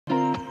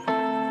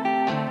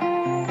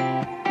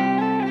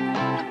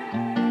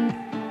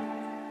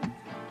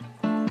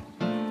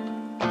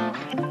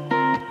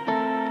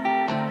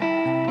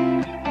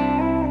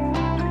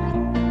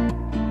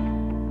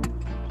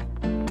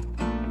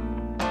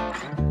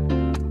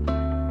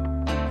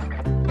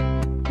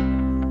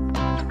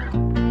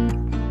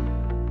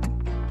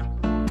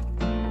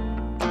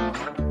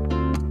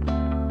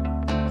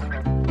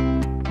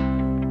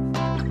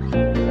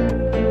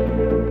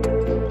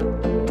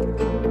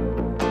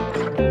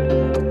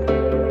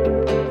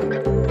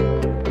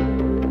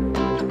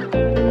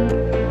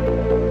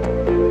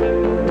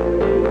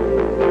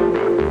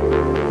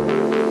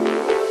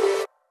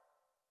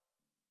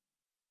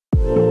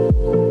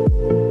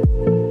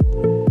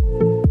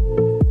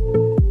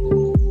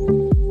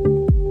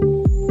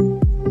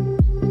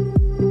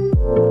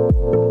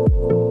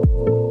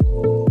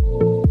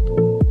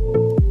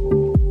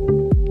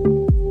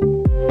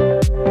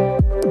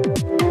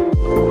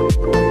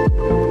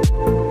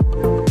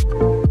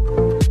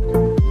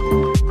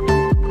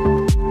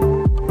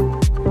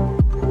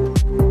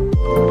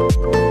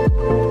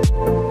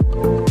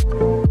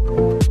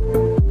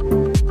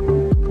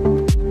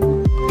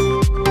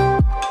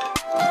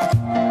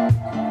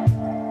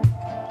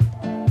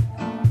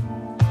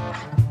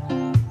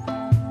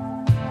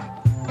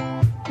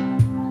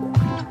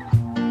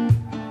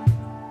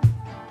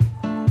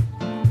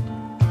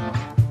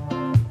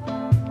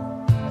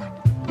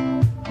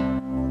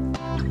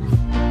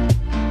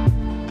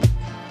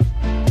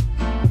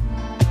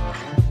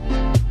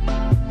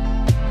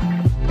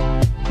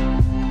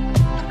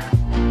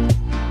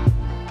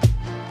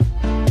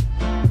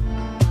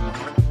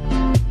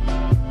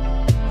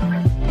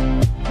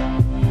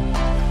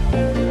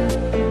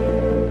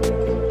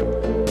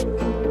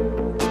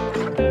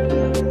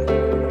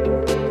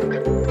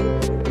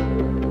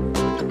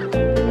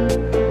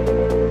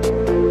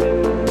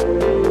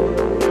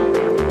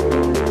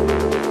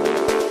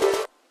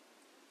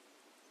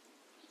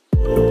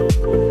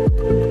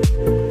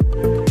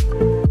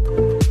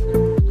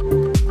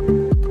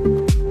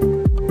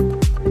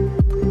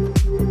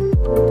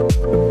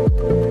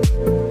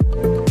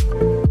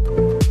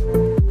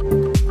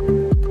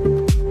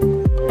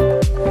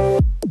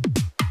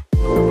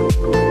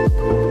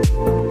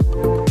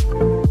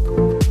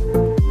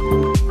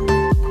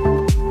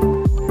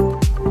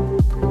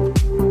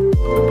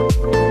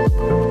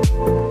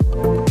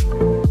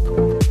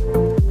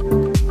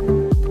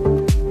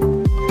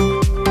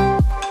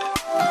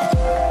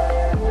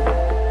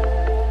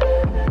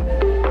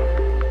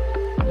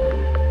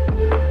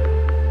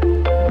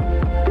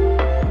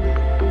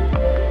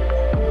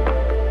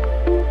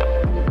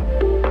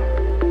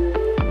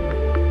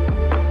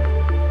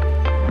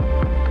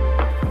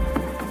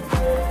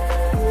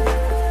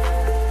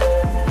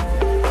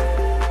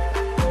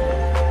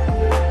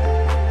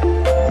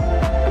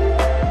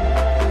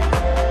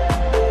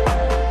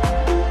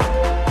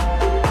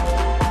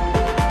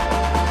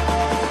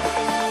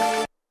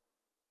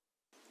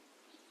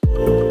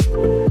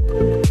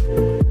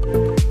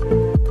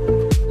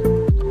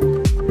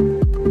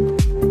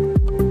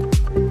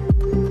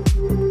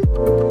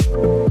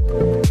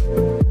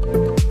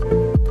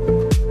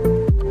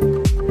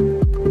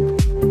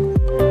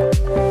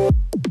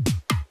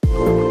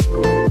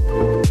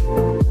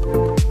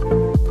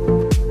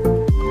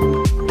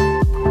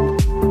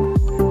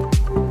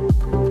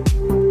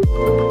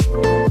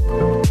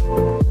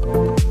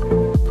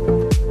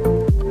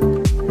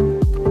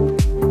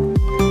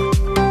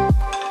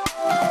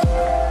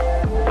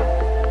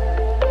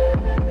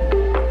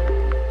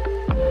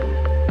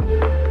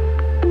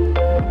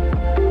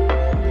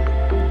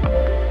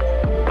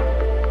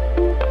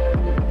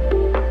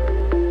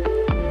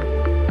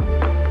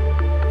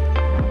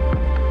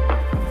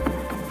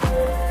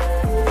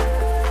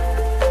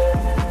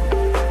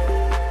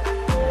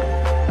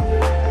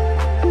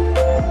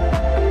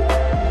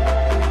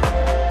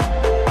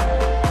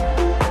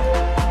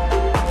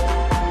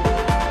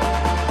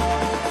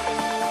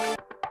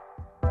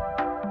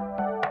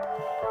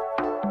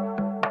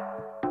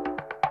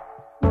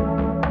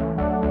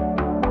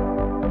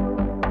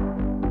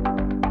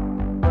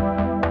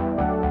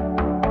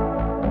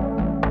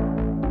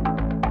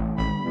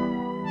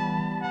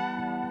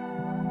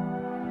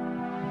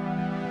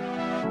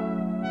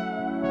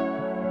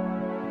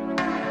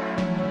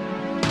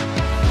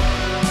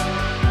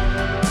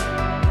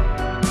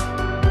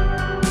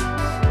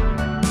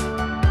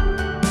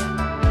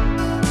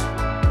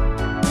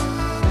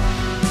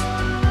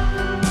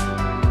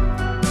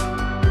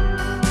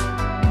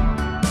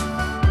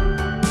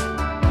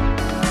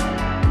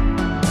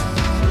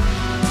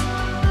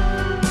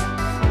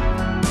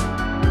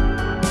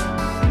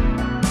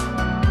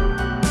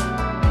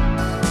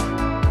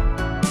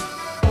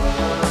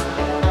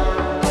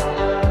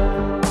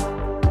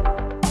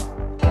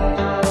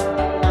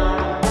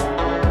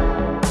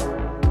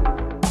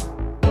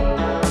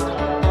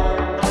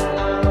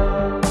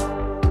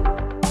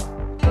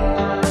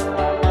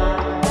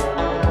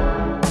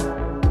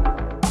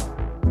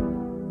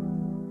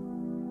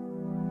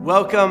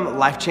Welcome,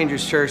 Life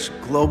Changers Church,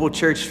 Global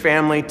Church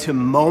family, to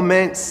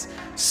Moments.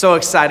 So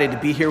excited to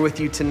be here with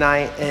you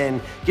tonight and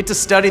get to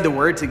study the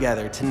Word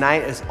together.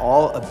 Tonight is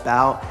all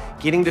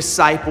about getting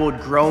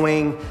discipled,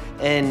 growing,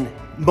 and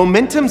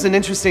momentum's an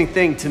interesting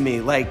thing to me.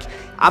 Like,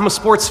 I'm a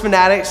sports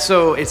fanatic,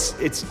 so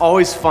it's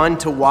always fun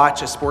to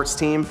watch a sports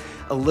team.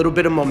 A little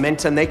bit of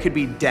momentum. They could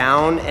be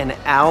down and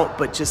out,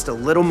 but just a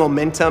little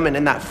momentum. And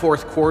in that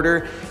fourth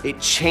quarter,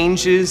 it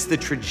changes the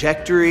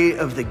trajectory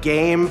of the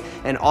game.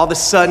 And all of a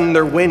sudden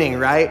they're winning,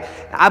 right?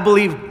 I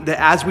believe that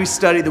as we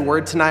study the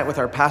Word tonight with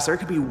our pastor, there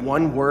could be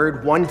one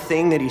word, one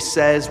thing that he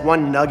says,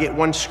 one nugget,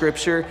 one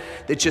scripture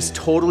that just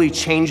totally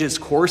changes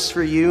course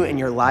for you in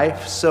your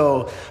life.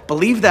 So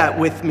believe that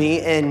with me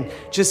and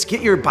just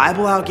get your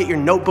Bible out, get your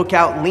notebook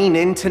out, lean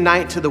in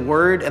tonight to the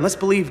Word, and let's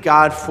believe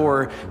God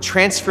for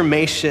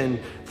transformation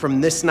from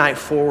this night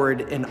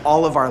forward in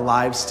all of our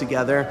lives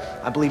together.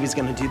 I believe he's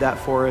going to do that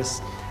for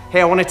us.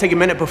 Hey, I want to take a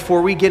minute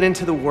before we get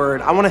into the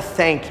Word. I want to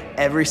thank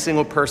every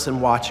single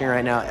person watching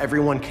right now,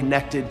 everyone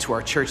connected to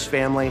our church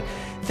family.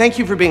 Thank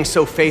you for being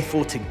so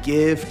faithful to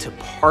give, to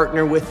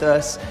partner with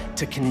us,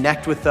 to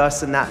connect with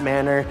us in that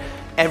manner.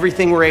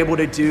 Everything we're able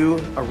to do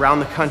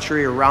around the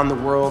country, around the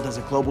world as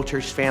a global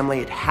church family,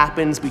 it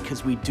happens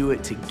because we do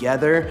it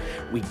together.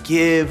 We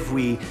give,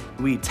 we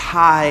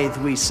tithe,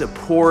 we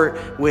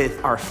support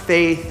with our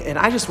faith. And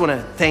I just want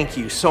to thank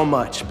you so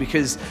much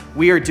because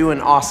we are doing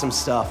awesome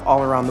stuff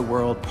all around the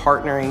world,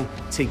 partnering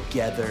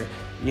together.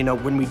 You know,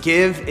 when we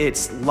give,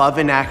 it's love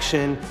in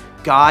action.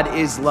 God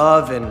is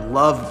love and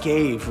love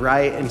gave,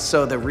 right? And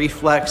so the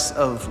reflex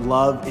of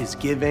love is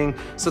giving.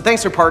 So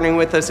thanks for partnering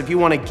with us. If you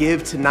want to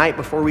give tonight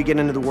before we get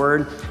into the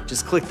Word,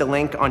 just click the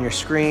link on your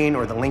screen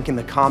or the link in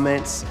the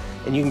comments,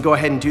 and you can go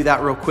ahead and do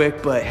that real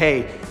quick. But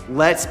hey,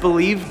 let's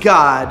believe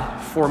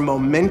God for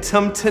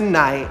momentum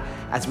tonight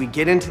as we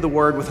get into the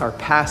Word with our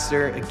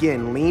pastor.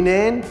 Again, lean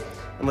in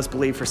and let's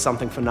believe for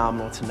something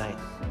phenomenal tonight.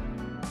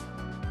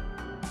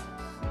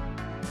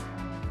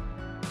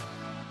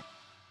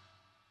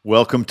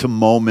 Welcome to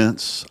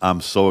Moments. I'm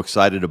so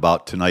excited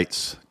about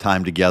tonight's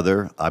time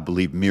together. I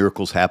believe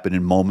miracles happen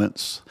in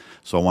moments.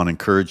 So I want to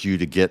encourage you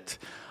to get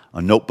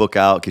a notebook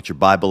out, get your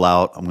Bible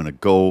out. I'm going to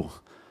go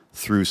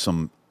through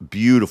some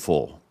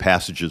beautiful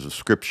passages of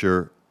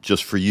Scripture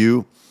just for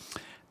you.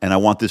 And I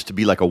want this to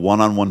be like a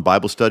one-on-one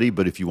Bible study,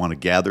 but if you want to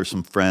gather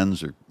some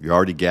friends or you're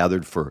already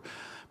gathered for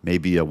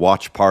maybe a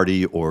watch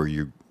party or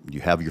you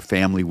have your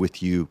family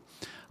with you,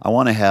 I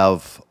want to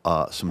have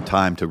some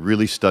time to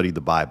really study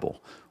the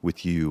Bible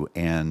with you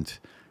and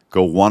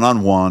go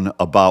one-on-one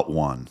about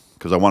one,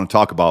 because I want to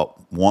talk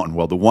about one.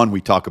 Well, the one we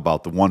talk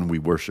about, the one we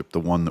worship, the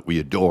one that we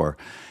adore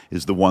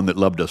is the one that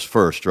loved us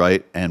first,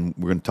 right? And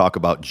we're going to talk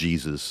about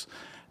Jesus.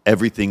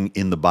 Everything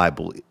in the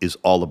Bible is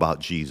all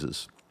about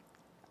Jesus.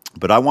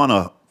 But I want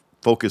to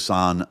focus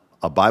on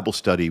a Bible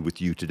study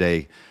with you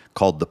today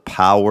called The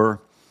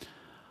Power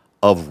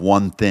of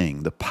One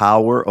Thing. The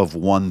Power of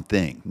One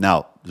Thing.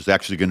 Now, there's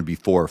actually going to be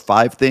 4 or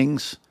 5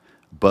 things,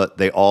 but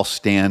they all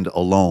stand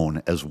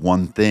alone as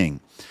one thing.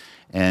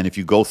 And if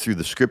you go through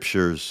the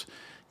Scriptures,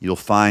 you'll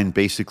find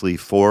basically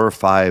 4 or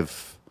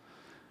 5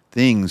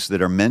 things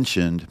that are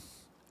mentioned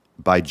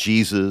by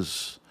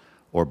Jesus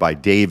or by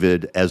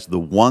David as the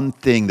one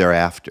thing they're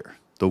after,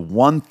 the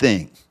one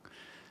thing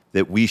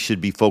that we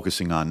should be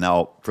focusing on.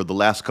 Now, for the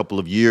last couple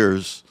of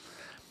years,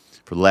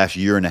 for the last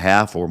year and a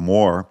half or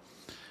more,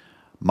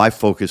 my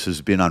focus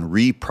has been on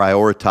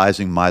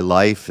reprioritizing my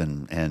life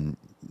and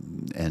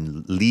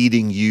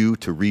leading you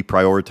to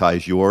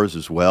reprioritize yours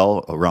as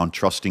well around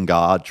trusting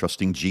God,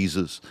 trusting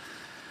Jesus,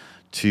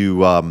 to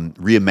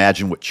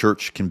reimagine what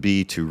church can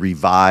be, to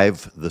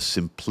revive the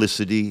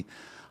simplicity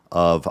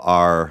of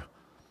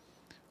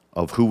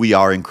who we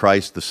are in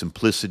Christ, the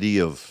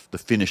simplicity of the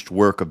finished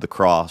work of the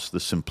cross,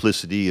 the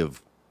simplicity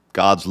of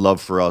God's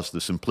love for us,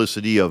 the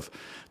simplicity of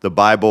the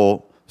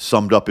Bible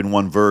summed up in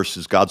one verse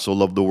is God so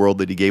loved the world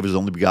that he gave his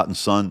only begotten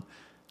Son,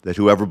 that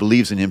whoever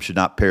believes in him should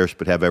not perish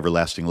but have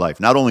everlasting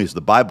life. Not only is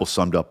the Bible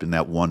summed up in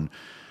that one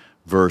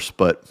verse,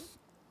 but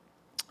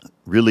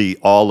really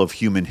all of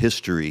human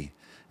history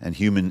and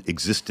human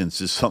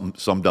existence is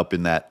summed up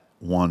in that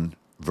one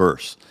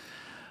verse.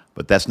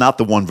 But that's not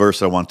the one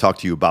verse I want to talk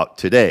to you about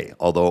today,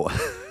 although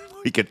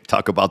we could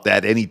talk about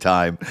that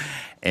anytime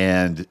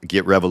and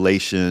get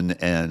revelation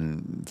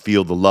and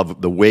feel the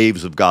love, the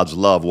waves of God's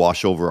love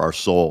wash over our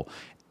soul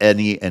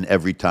any and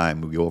every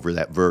time we go over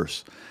that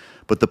verse.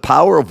 But the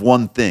power of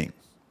one thing.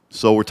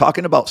 So we're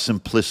talking about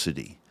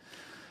simplicity.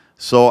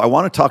 So I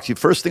want to talk to you,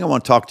 first thing I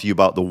want to talk to you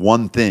about the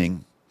one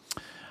thing.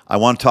 I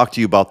want to talk to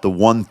you about the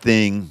one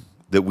thing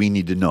that we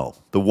need to know.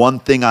 The one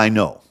thing I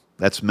know.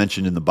 That's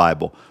mentioned in the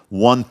Bible.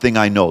 One thing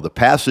I know. The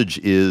passage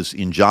is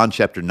in John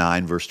chapter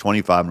 9, verse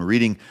 25. I'm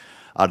reading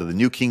out of the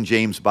New King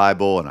James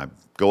Bible, and I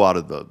go out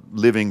of the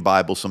Living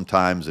Bible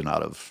sometimes and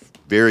out of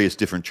various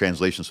different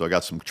translations. So I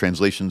got some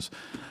translations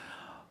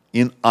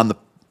on the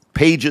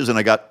pages, and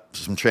I got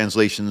some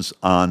translations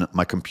on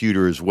my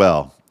computer as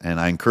well.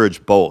 And I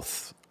encourage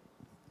both.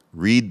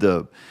 Read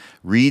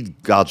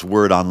God's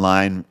Word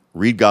online,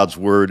 read God's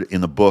Word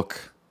in the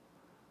book,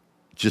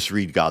 just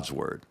read God's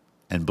word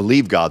and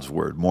believe God's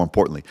word, more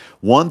importantly.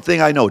 One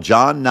thing I know,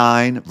 John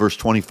 9, verse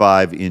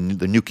 25 in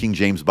the New King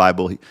James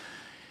Bible.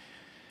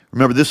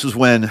 Remember, this is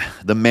when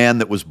the man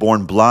that was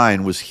born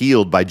blind was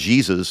healed by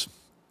Jesus.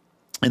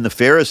 And the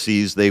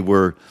Pharisees, they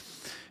were,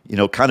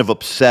 kind of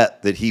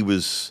upset that he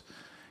was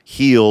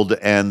healed,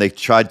 and they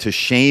tried to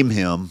shame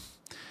him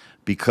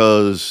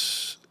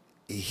because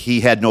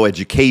he had no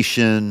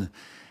education,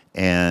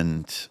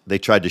 and they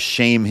tried to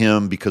shame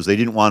him because they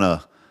didn't want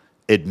to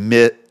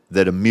admit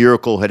that a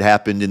miracle had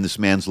happened in this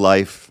man's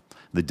life.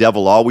 The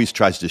devil always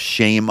tries to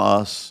shame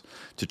us,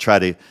 to try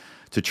to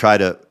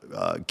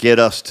get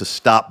us to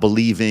stop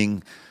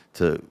believing,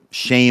 to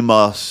shame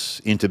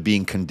us into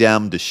being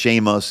condemned, to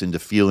shame us into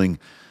feeling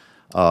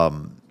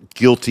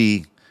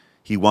guilty.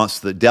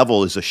 The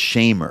devil is a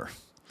shamer,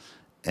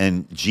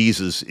 and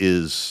Jesus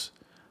is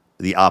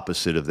the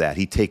opposite of that.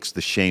 He takes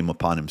the shame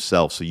upon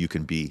himself so you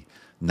can be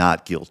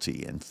not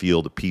guilty and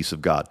feel the peace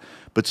of God.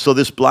 But so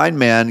this blind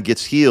man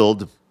gets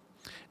healed,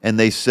 and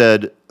they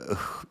said,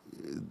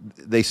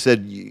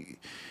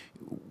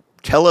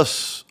 tell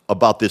us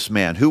about this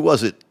man. Who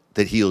was it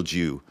that healed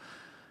you?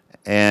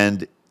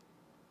 And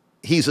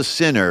he's a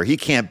sinner. He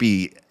can't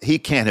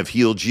have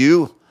healed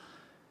you.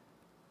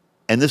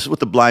 And this is what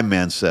the blind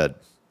man said.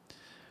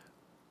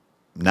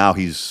 Now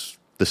he's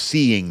the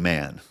seeing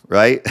man,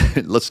 right?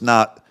 Let's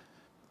not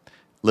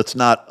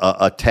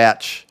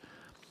attach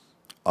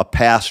a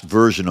past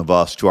version of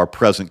us to our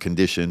present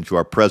condition, to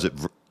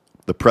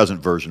the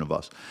present version of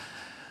us.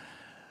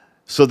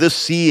 So this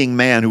seeing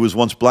man who was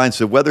once blind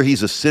said, whether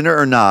he's a sinner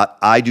or not,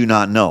 I do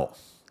not know.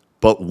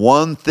 But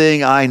one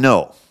thing I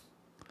know.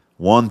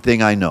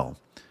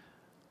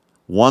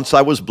 Once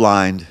I was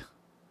blind,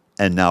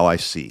 and now I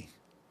see.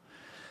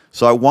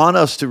 So I want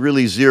us to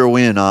really zero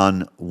in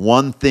on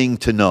one thing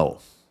to know.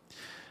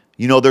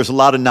 There's a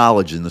lot of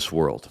knowledge in this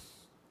world.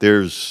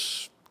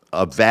 There's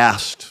a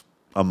vast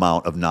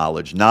amount of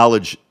knowledge.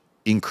 Knowledge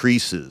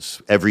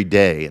increases every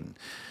day, and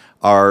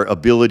our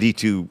ability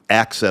to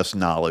access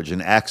knowledge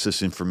and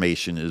access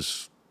information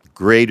is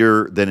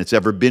greater than it's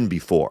ever been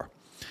before.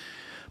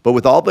 But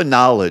with all the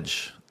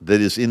knowledge that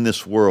is in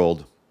this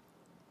world,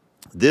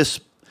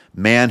 this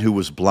man who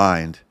was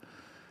blind,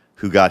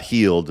 who got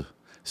healed,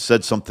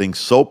 said something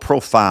so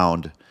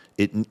profound,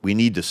 we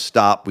need to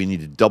stop, we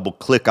need to double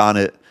click on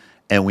it,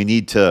 and we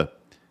need to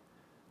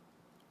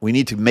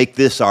make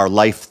this our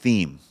life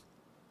theme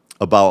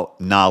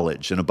about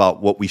knowledge and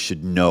about what we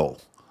should know.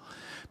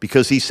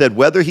 Because he said,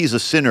 whether he's a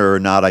sinner or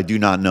not, I do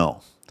not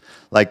know.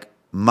 Like,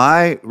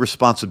 my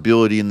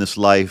responsibility in this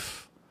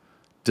life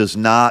does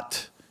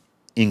not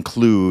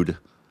include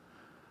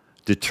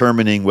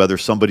determining whether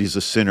somebody's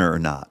a sinner or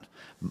not.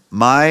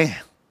 My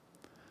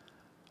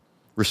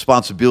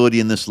responsibility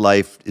in this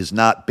life is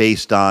not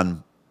based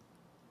on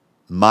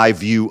my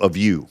view of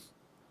you,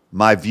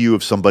 my view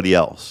of somebody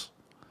else.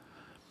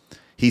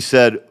 He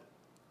said,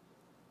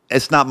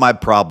 it's not my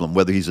problem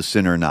whether he's a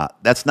sinner or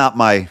not. That's not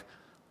my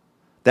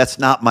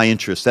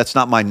interest. That's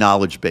not my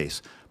knowledge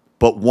base.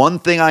 But one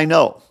thing I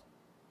know,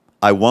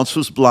 I once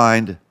was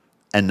blind,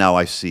 and now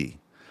I see.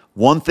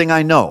 One thing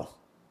I know,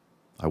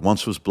 I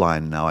once was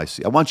blind, and now I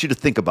see. I want you to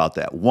think about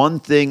that. One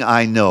thing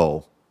I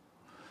know,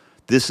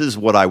 this is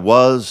what I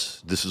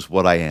was, this is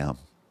what I am.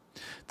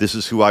 This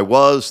is who I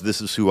was,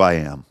 this is who I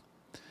am.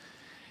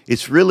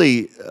 It's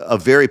really a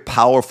very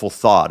powerful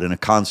thought and a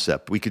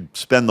concept. We could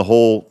spend the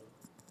whole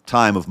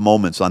time of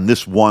moments on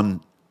this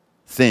one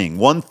thing.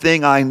 One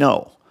thing I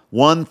know.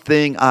 One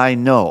thing I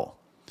know.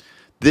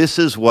 This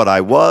is what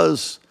I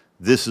was,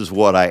 this is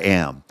what I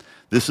am.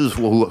 This is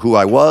who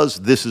I was,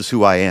 this is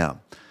who I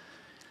am.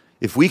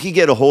 If we can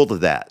get a hold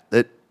of that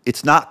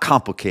it's not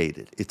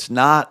complicated.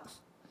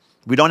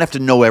 We don't have to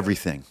know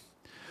everything.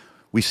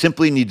 We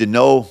simply need to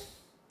know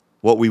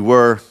what we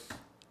were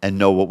and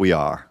know what we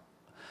are.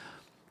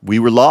 We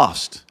were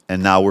lost,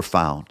 and now we're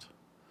found.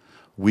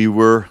 We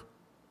were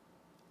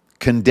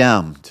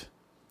condemned,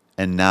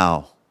 and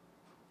now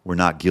we're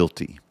not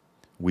guilty.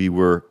 We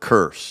were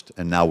cursed,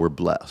 and now we're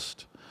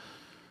blessed.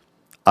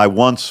 I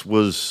once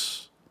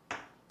was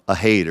a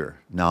hater,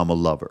 now I'm a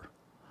lover.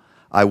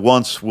 I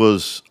once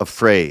was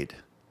afraid,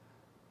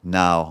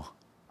 now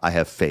I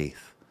have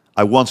faith.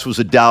 I once was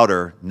a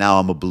doubter, now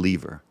I'm a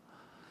believer.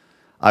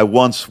 I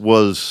once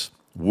was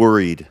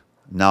worried,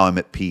 now I'm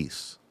at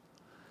peace.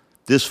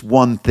 This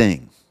one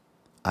thing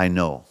I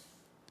know.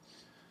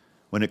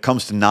 When it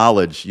comes to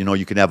knowledge,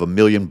 you can have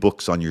 1,000,000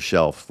 books on your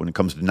shelf. When it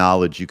comes to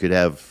knowledge, you could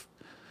have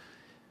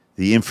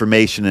the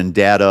information and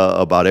data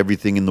about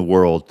everything in the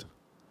world.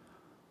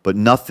 But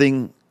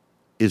nothing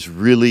is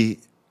really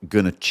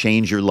going to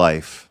change your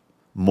life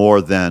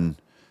more than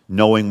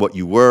knowing what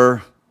you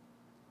were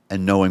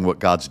and knowing what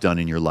God's done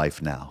in your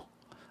life now.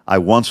 I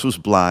once was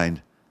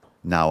blind,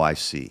 now I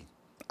see.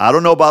 I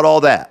don't know about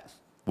all that.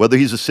 Whether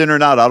he's a sinner or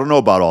not, I don't know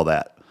about all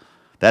that.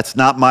 That's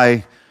not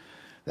my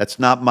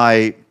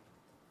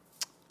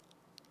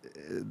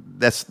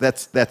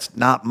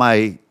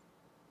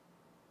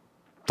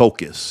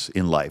focus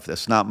in life.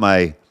 That's not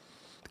my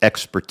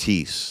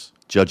expertise,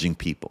 judging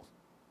people.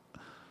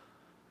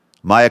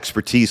 My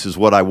expertise is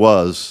what I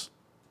was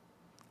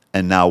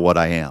and now what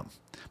I am.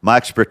 My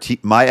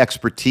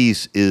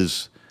expertise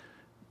is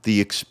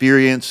the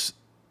experience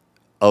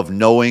of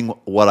knowing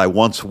what I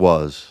once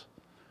was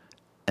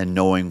and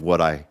knowing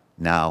what I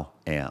now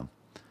am.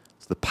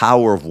 It's the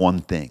power of one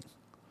thing.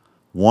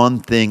 One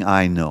thing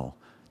I know.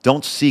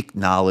 Don't seek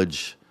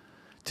knowledge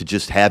to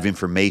just have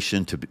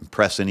information to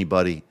impress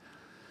anybody.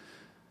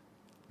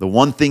 The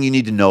one thing you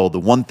need to know, the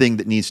one thing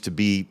that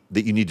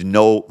you need to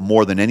know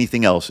more than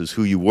anything else is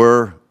who you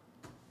were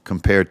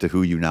compared to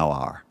who you now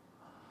are.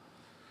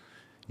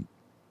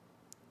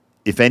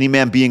 If any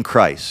man be in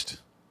Christ,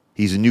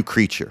 he's a new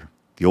creature.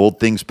 The old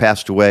things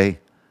passed away,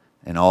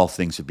 and all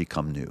things have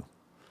become new.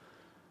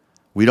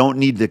 We don't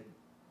need to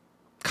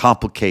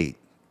complicate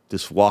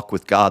this walk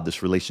with God,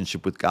 this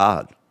relationship with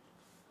God.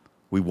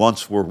 We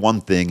once were one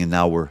thing, and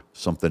now we're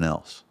something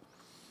else.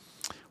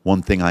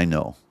 One thing I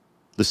know.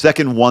 The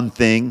second one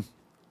thing,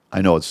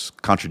 I know it's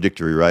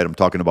contradictory, right? I'm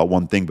talking about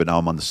one thing, but now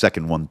I'm on the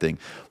second one thing.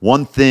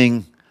 One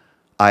thing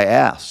I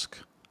ask.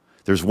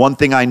 There's one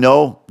thing I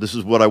know. This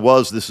is what I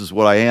was. This is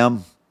what I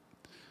am.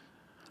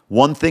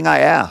 One thing I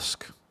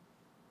ask.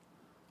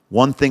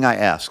 One thing I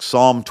ask.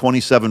 Psalm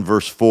 27,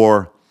 verse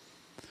 4.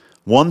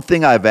 One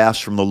thing I have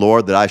asked from the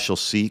Lord that I shall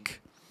seek,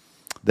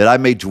 that I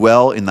may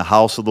dwell in the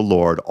house of the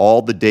Lord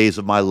all the days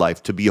of my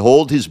life, to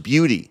behold his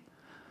beauty,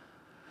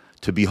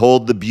 to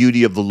behold the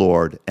beauty of the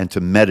Lord, and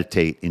to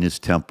meditate in his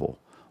temple.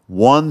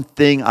 One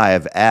thing I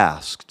have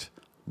asked,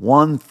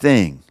 one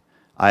thing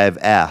I have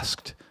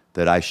asked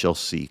that I shall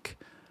seek.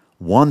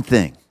 One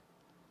thing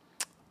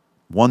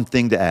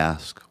to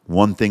ask,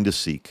 one thing to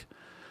seek.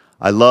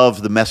 I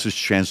love the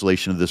Message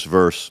translation of this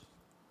verse.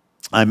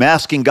 I'm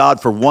asking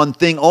God for one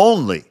thing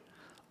only,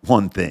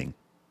 one thing,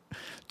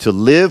 to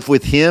live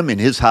with him in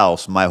his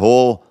house my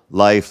whole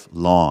life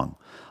long.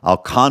 I'll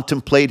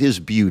contemplate his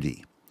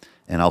beauty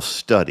and I'll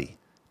study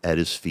at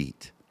his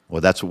feet.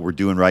 Well, that's what we're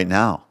doing right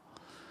now.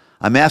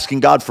 I'm asking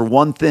God for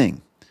one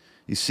thing.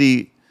 You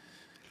see,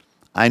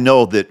 I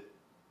know that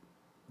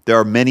there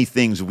are many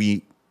things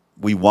we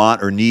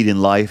want or need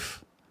in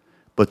life,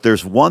 but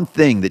there's one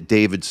thing that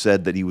David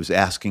said that he was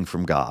asking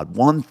from God.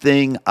 One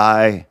thing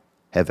I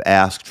have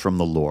asked from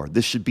the Lord.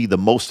 This should be the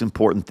most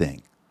important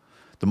thing.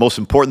 The most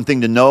important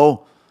thing to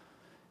know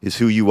is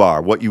who you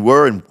are, what you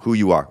were and who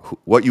you are,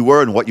 what you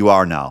were and what you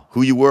are now,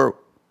 who you were,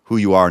 who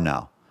you are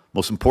now.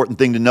 Most important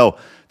thing to know,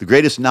 the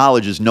greatest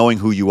knowledge is knowing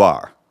who you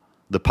are.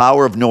 The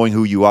power of knowing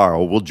who you are,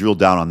 we'll drill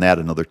down on that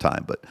another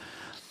time, but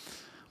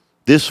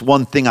this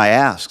one thing I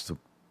asked,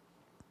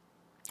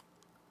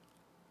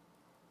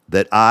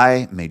 that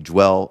I may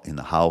dwell in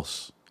the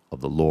house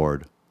of the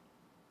Lord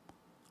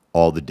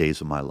all the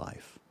days of my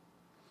life.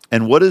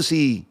 And what does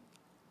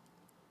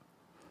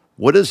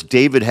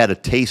David had a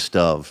taste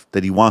of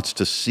that he wants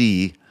to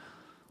see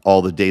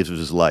all the days of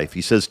his life?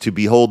 He says, to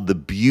behold the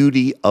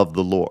beauty of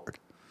the Lord,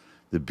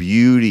 the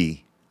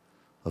beauty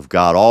of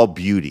God. All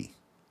beauty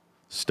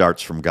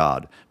starts from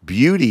God.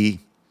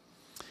 Beauty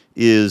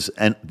is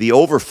the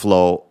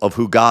overflow of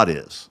who God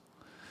is.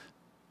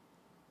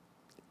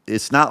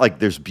 It's not like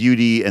there's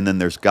beauty and then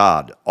there's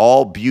God.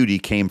 All beauty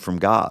came from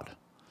God.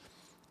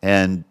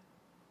 And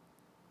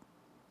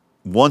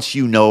once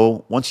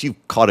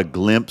you've caught a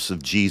glimpse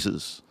of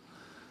Jesus,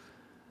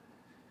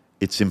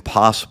 it's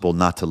impossible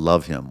not to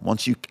love him.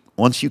 Once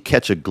you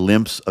catch a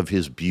glimpse of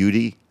his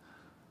beauty,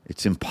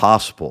 it's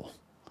impossible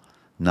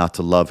not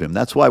to love him.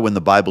 That's why when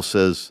the Bible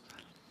says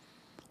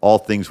all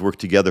things work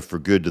together for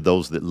good to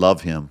those that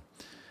love him,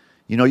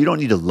 you don't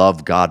need to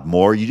love God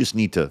more. You just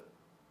need to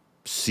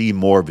see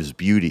more of his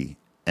beauty,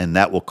 and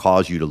that will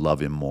cause you to love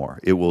him more.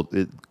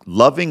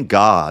 Loving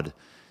God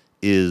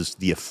is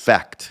the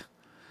effect.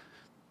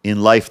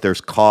 In life, there's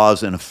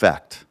cause and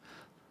effect.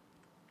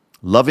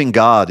 Loving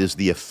God is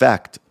the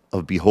effect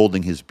of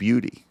beholding his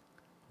beauty.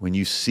 When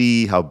you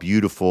see how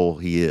beautiful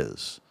he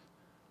is,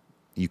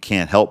 you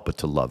can't help but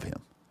to love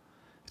him.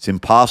 It's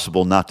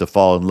impossible not to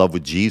fall in love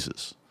with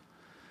Jesus.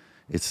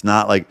 It's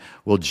not like,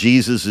 well,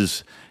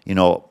 Jesus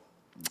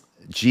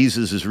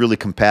is really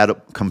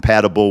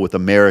compatible with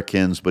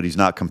Americans, but he's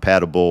not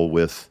compatible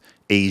with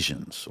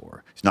Asians,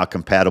 or he's not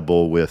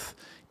compatible with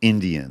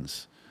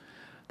Indians.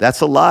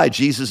 That's a lie.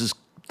 Jesus is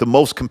the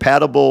most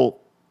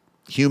compatible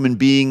human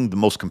being, the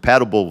most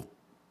compatible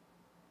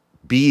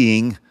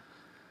being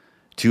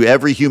to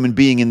every human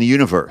being in the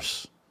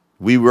universe.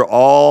 We will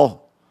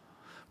all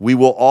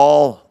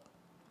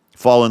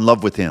fall in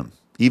love with him.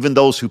 Even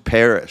those who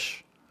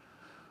perish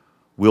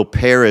will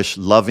perish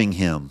loving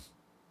him,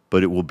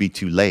 but it will be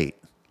too late.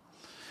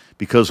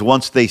 Because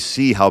once they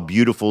see how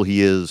beautiful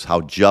he is,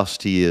 how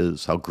just he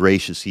is, how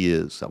gracious he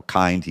is, how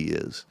kind he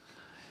is,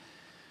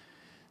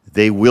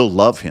 they will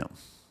love him,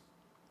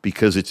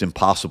 because it's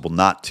impossible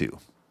not to.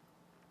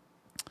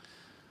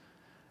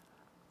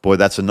 Boy,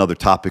 that's another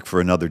topic for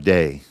another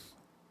day.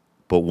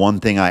 But one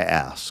thing I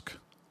ask,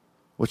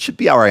 what should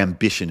be our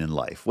ambition in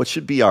life? What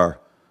should be our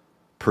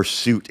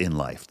pursuit in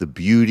life? The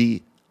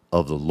beauty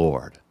of the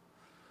Lord.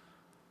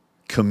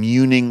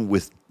 Communing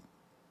with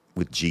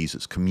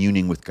Jesus,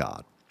 communing with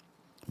God.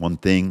 One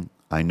thing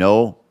I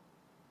know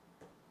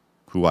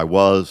who I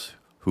was,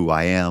 who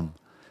I am.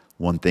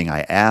 One thing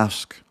I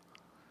ask,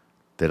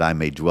 that I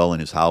may dwell in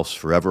his house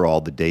forever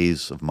all the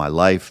days of my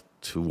life.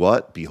 To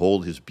what?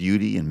 Behold his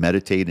beauty and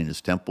meditate in his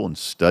temple and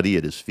study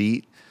at his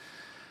feet.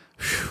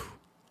 Whew.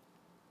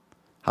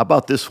 How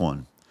about this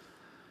one?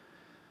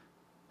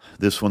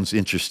 This one's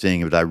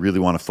interesting, but I really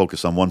want to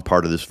focus on one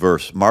part of this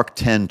verse. Mark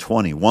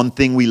 10:20. One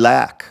thing we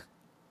lack.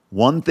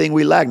 One thing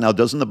we lack. Now,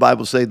 doesn't the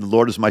Bible say, the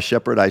Lord is my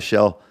shepherd, I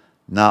shall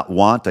not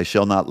want, I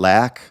shall not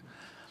lack?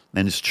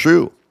 And it's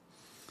true.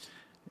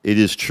 It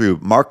is true.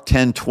 Mark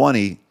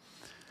 10:20.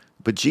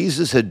 But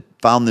Jesus had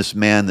found this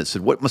man that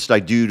said, what must I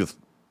do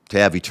to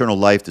have eternal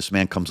life? This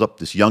man comes up,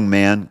 this young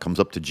man comes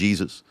up to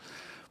Jesus.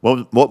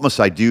 What must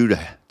I do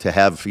to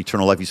have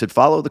eternal life? He said,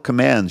 follow the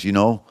commands, you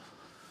know.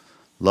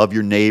 Love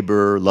your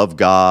neighbor, love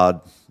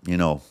God, you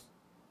know.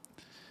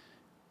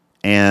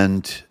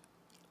 And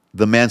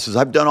the man says,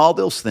 I've done all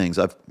those things.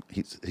 I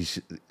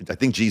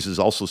think Jesus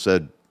also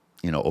said,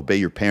 you know, obey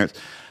your parents.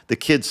 The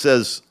kid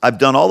says, I've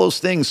done all those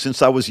things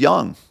since I was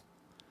young.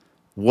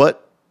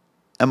 What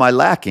am I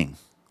lacking?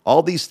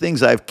 All these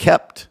things I've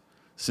kept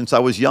since I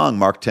was young,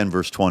 Mark 10,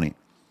 verse 20.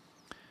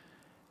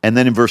 And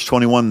then in verse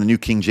 21, the New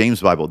King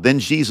James Bible, then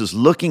Jesus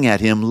looking at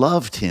him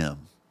loved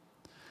him.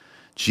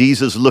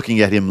 Jesus looking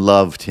at him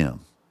loved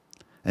him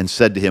and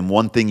said to him,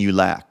 one thing you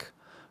lack.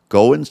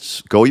 Go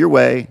your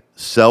way,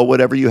 sell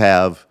whatever you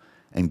have,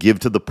 and give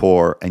to the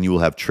poor, and you will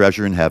have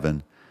treasure in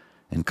heaven,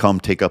 and come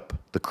take up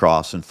the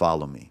cross and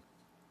follow me.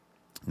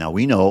 Now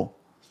we know,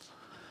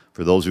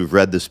 for those who've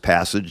read this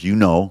passage, you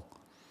know,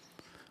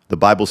 the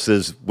Bible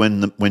says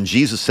when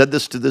Jesus said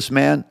this to this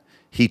man,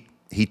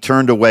 he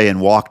turned away and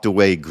walked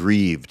away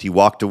grieved. He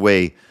walked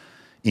away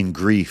in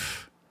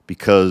grief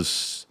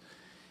because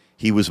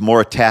he was more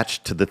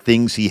attached to the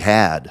things he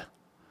had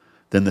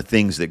than the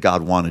things that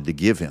God wanted to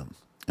give him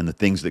and the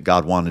things that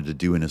God wanted to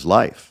do in his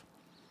life.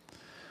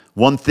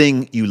 One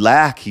thing you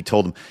lack, he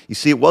told him. You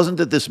see, it wasn't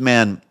that this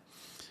man,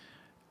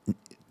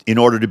 in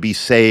order to be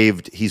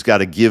saved, he's got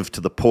to give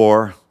to the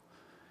poor.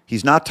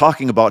 He's not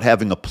talking about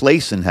having a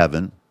place in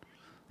heaven.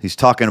 He's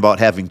talking about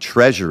having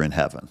treasure in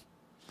heaven.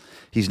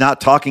 He's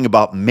not talking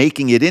about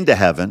making it into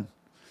heaven.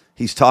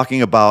 He's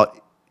talking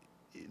about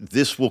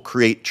this will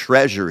create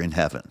treasure in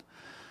heaven.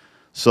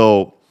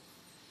 So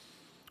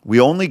we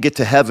only get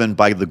to heaven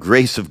by the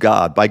grace of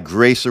God. By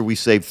grace are we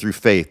saved through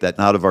faith, that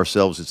not of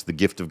ourselves, it's the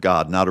gift of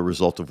God, not a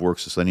result of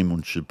works, as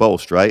anyone should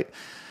boast, right?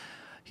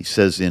 He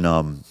says in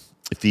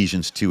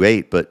Ephesians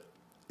 2:8, but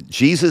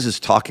Jesus is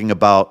talking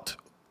about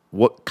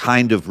what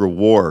kind of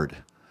reward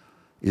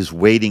is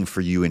waiting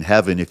for you in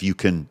heaven if you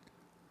can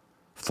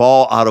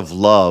fall out of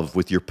love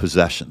with your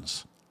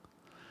possessions.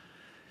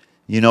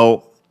 You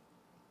know,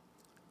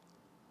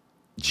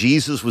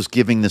 Jesus was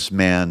giving this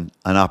man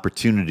an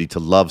opportunity to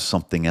love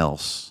something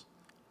else.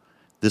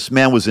 This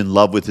man was in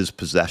love with his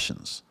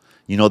possessions.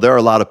 You know, there are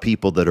a lot of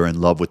people that are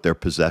in love with their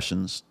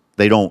possessions.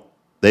 They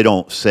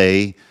don't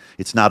say,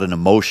 it's not an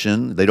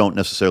emotion. They don't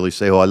necessarily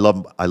say, oh,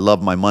 I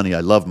love my money.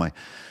 I love my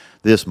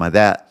this, my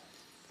that.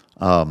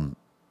 But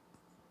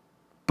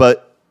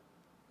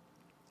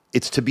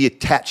it's to be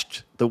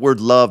attached. The word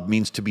love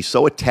means to be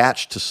so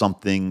attached to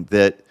something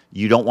that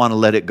you don't want to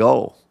let it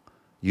go.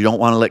 You don't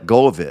want to let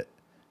go of it.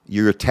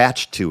 You're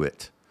attached to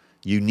it.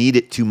 You need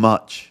it too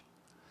much.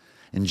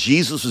 And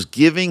Jesus was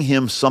giving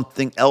him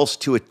something else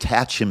to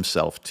attach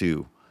himself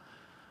to.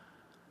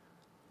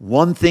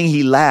 One thing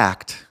he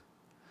lacked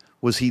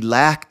was he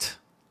lacked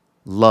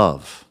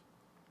love.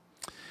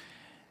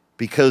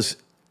 Because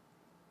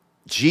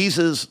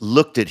Jesus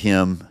looked at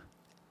him,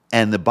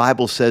 and the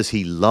Bible says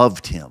he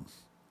loved him.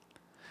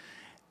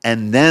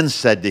 And then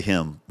said to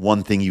him,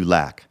 one thing you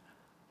lack.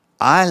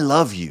 I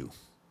love you.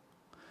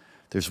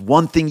 There's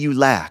one thing you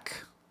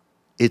lack.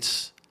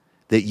 It's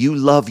that you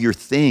love your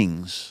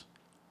things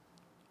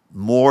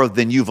more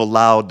than you've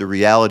allowed the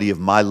reality of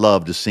my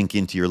love to sink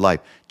into your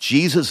life.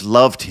 Jesus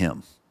loved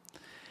him.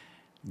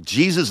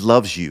 Jesus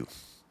loves you.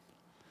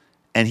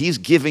 And he's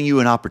giving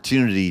you an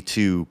opportunity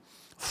to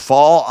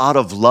fall out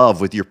of love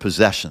with your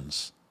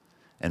possessions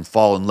and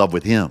fall in love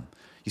with him.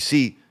 You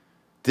see,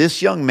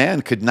 this young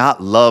man could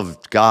not love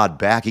God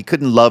back. He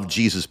couldn't love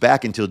Jesus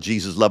back until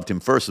Jesus loved him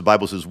first. The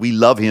Bible says we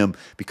love him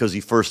because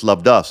he first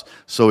loved us.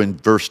 So in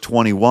verse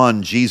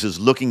 21, Jesus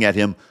looking at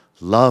him,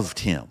 loved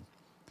him.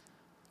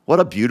 What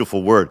a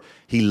beautiful word.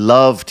 He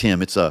loved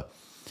him. It's a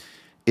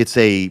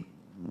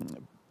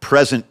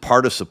present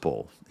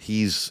participle.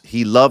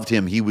 He loved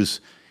him.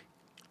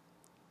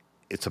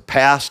 It's a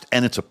past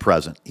and it's a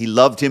present. He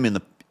loved him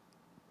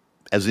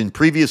as in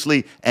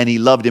previously, and he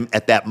loved him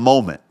at that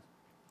moment.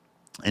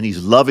 And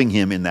he's loving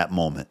him in that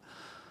moment.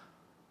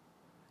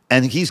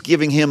 And he's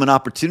giving him an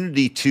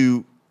opportunity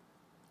to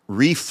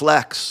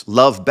reflex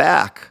love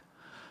back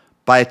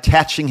by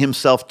attaching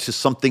himself to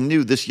something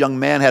new. This young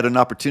man had an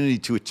opportunity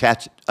to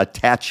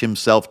attach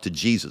himself to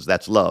Jesus.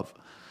 That's love.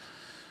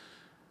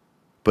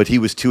 But he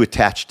was too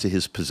attached to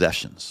his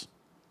possessions.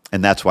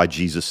 And that's why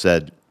Jesus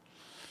said,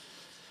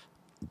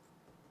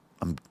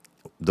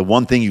 the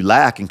one thing you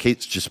lack, in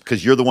case just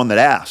because you're the one that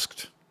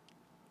asked,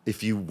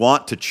 if you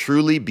want to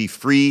truly be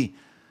free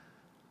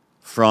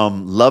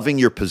from loving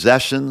your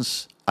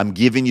possessions, I'm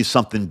giving you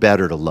something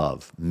better to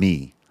love,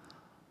 me.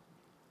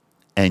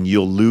 And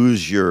you'll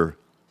lose your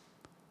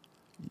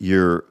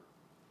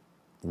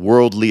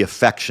worldly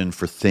affection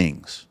for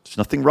things. There's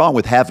nothing wrong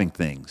with having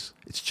things.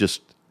 It's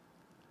just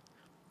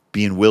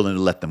being willing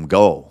to let them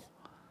go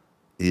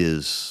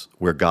is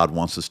where God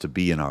wants us to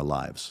be in our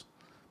lives.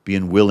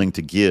 Being willing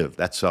to give.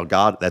 That's who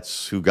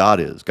God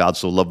is. God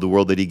so loved the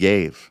world that he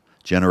gave.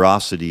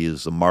 Generosity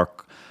is the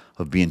mark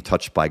of being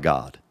touched by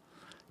God.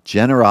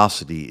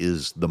 Generosity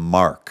is the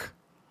mark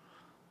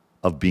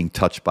of being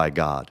touched by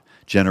God.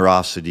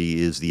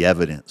 Generosity is the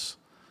evidence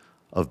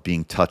of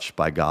being touched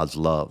by God's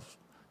love.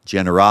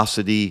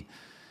 Generosity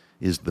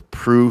is the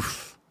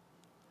proof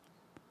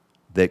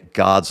that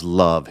God's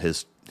love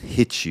has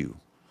hit you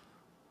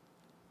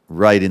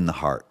right in the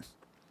heart.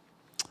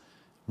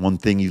 One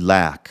thing you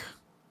lack.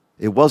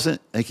 It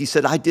wasn't, like he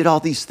said, I did all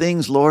these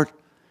things, Lord.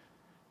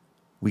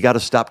 We got to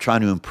stop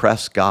trying to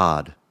impress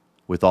God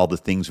with all the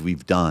things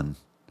we've done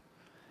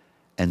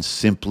and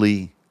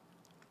simply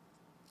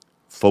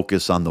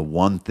focus on the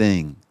one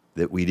thing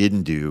that we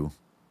didn't do,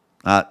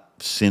 not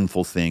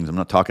sinful things. I'm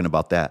not talking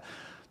about that.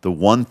 The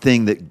one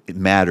thing that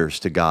matters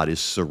to God is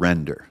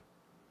surrender.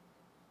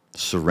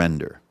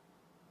 Surrender.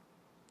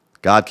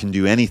 God can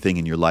do anything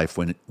in your life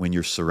when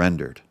you're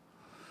surrendered.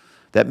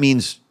 That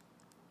means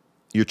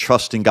you're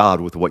trusting God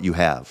with what you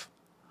have.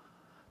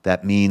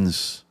 That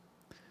means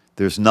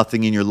there's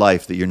nothing in your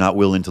life that you're not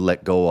willing to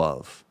let go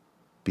of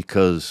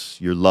because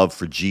your love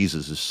for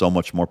Jesus is so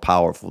much more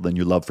powerful than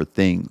your love for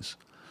things.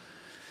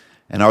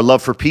 And our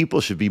love for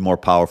people should be more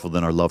powerful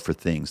than our love for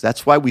things.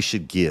 That's why we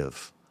should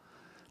give.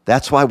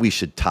 That's why we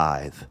should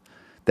tithe.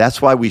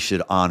 That's why we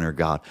should honor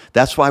God.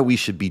 That's why we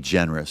should be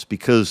generous,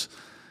 because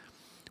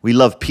we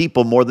love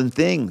people more than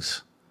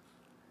things.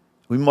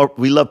 We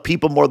love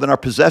people more than our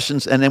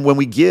possessions. And then when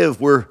we give,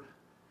 we're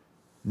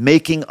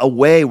making a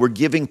way. We're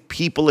giving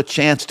people a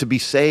chance to be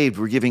saved.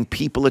 We're giving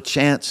people a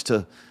chance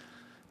to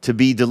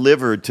be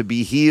delivered, to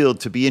be healed,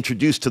 to be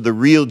introduced to the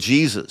real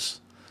Jesus,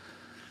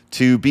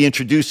 to be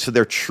introduced to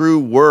their true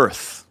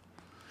worth,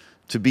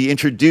 to be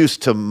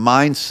introduced to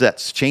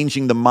mindsets,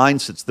 changing the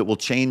mindsets that will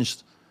change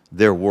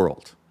their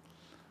world.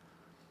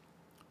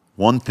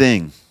 One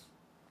thing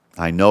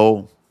I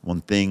know,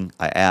 one thing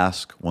I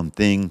ask, one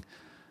thing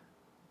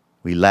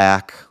we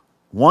lack,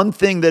 one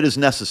thing that is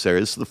necessary.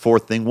 This is the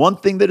fourth thing. One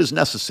thing that is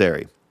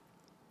necessary.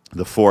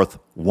 The fourth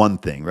one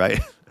thing, right?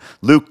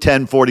 Luke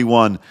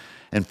 10:41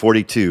 and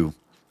 42.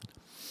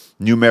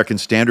 New American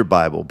Standard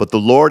Bible. But the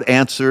Lord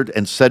answered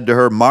and said to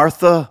her,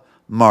 Martha,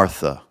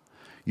 Martha,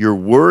 you're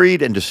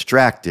worried and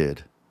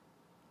distracted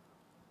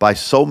by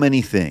so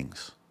many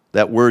things.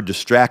 That word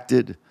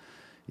distracted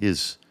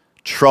is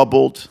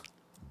troubled,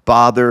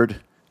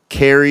 bothered,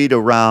 carried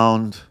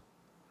around,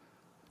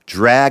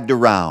 dragged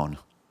around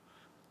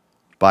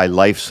by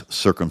life's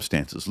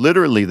circumstances.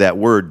 Literally, that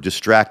word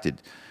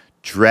distracted,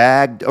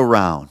 dragged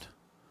around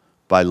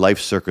by life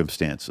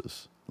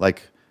circumstances.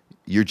 Like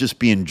you're just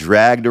being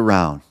dragged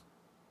around.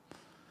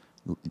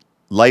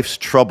 Life's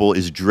trouble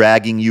is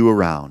dragging you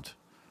around.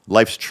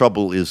 Life's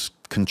trouble is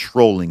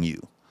controlling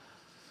you.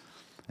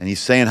 And he's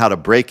saying how to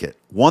break it.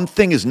 One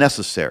thing is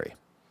necessary.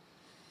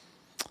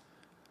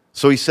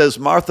 So he says,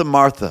 Martha,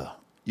 Martha,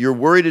 you're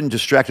worried and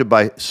distracted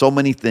by so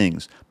many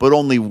things, but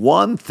only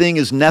one thing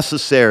is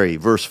necessary.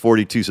 Verse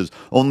 42 says,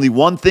 only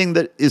one thing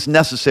that is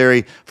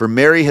necessary, for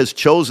Mary has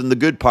chosen the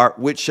good part,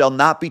 which shall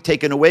not be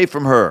taken away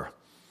from her.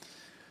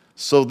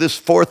 So this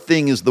fourth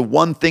thing is the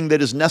one thing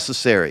that is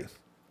necessary.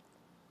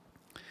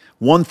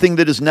 One thing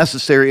that is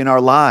necessary in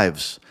our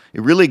lives.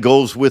 It really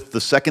goes with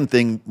the second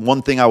thing,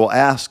 one thing I will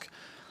ask.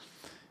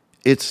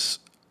 It's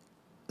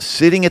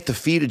sitting at the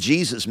feet of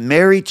Jesus.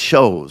 Mary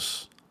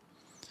chose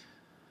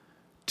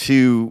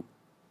to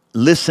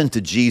listen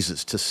to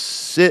Jesus, to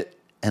sit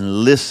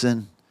and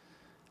listen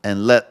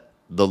and let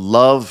the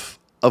love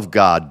of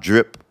God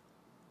drip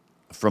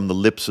from the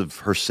lips of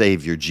her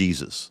Savior,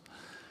 Jesus.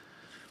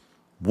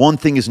 One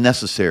thing is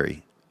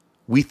necessary.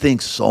 We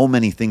think so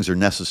many things are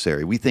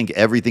necessary. We think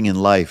everything in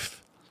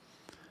life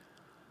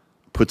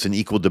puts an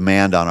equal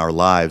demand on our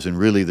lives, and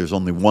really there's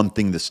only one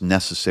thing that's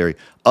necessary.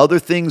 Other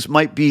things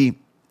might be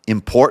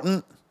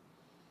important,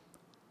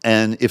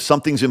 and if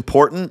something's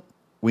important,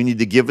 we need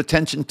to give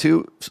attention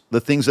to the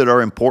things that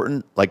are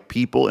important, like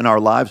people in our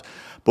lives.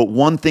 But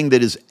one thing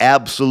that is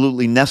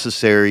absolutely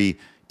necessary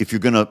if you're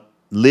going to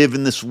live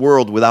in this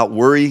world without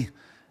worry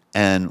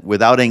and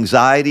without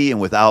anxiety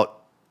and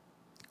without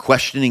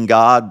questioning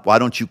God, why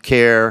don't you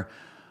care?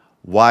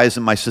 Why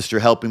isn't my sister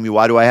helping me?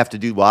 Why do I have to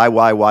do, why?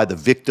 The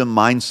victim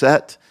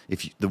mindset.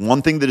 The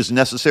one thing that is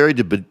necessary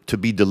to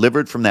be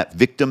delivered from that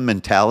victim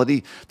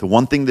mentality, the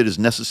one thing that is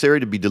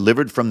necessary to be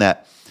delivered from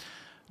that,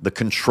 the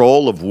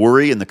control of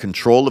worry and the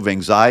control of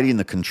anxiety and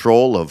the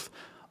control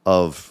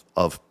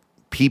of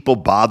people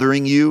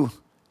bothering you.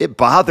 It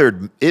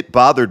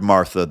bothered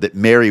Martha that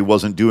Mary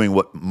wasn't doing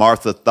what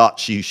Martha thought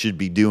she should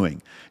be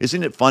doing.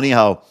 Isn't it funny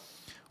how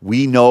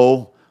we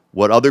know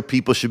what other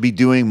people should be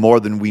doing more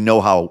than we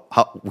know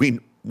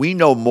we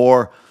know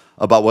more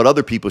about what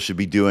other people should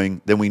be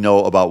doing than we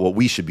know about what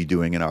we should be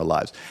doing in our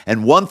lives.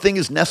 And one thing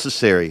is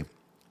necessary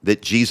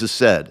that Jesus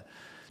said,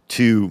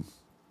 to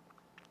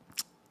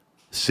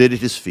sit at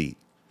his feet.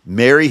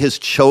 Mary has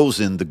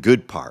chosen the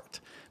good part.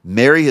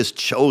 Mary has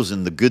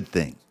chosen the good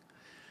thing.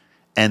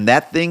 And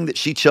that thing that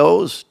she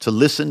chose, to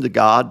listen to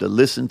God, to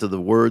listen to the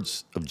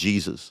words of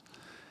Jesus,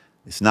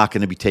 it's not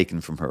going to be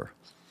taken from her.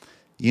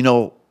 You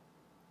know,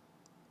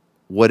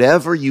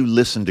 whatever you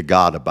listen to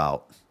God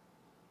about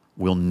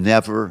will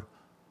never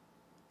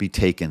be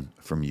taken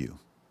from you.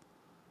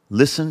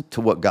 Listen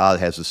to what God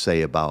has to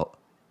say about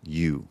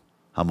you,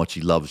 how much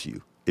he loves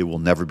you. It will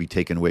never be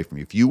taken away from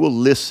you. If you will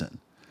listen,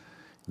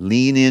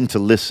 lean in to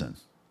listen.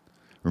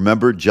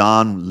 Remember,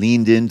 John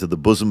leaned into the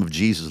bosom of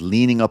Jesus,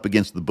 leaning up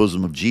against the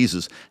bosom of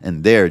Jesus,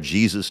 and there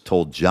Jesus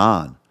told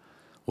John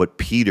what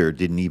Peter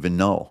didn't even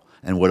know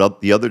and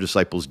what the other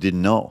disciples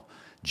didn't know.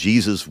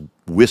 Jesus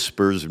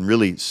whispers and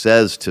really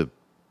says to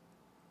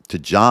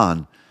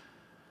John,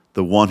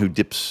 the one who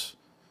dips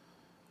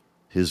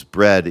his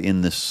bread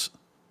in this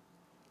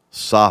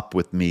sop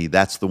with me,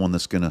 that's the one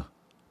that's going to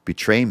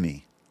betray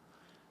me.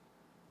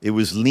 It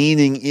was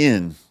leaning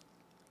in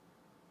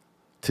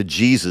to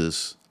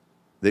Jesus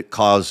that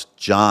caused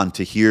John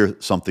to hear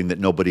something that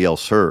nobody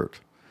else heard.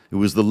 It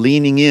was the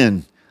leaning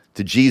in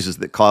to Jesus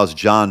that caused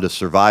John to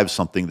survive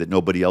something that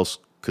nobody else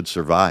could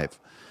survive.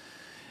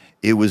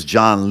 It was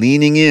John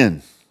leaning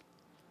in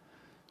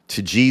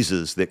to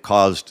Jesus that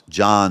caused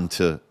John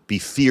to be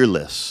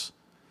fearless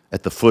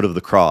at the foot of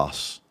the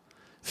cross,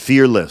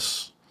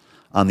 fearless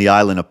on the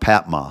island of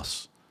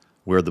Patmos,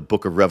 where the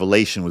book of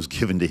Revelation was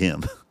given to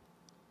him.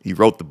 He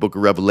wrote the book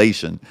of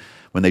Revelation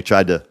when they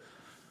tried to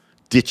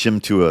ditch him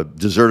to a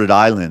deserted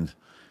island.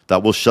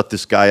 Thought, we'll shut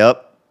this guy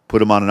up,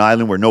 put him on an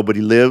island where nobody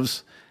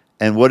lives.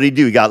 And what did he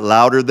do? He got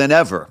louder than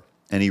ever.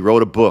 And he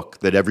wrote a book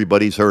that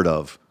everybody's heard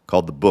of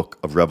called the book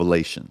of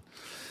Revelation.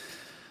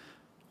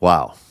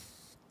 Wow.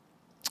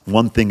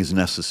 One thing is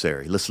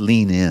necessary. Let's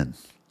lean in.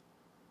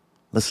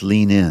 Let's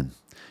lean in.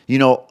 You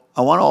know,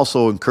 I want to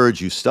also encourage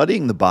you,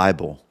 studying the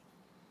Bible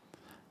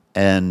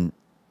and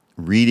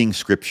reading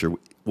Scripture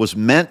was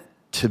meant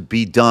to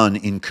be done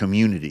in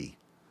community.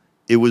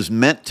 It was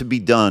meant to be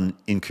done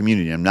in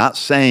community. I'm not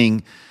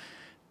saying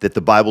that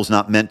the Bible's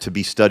not meant to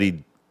be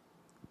studied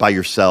by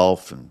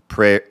yourself and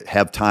pray,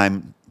 have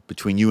time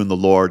between you and the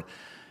Lord.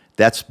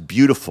 That's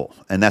beautiful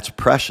and that's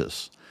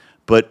precious.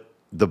 But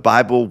the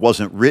Bible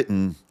wasn't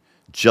written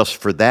just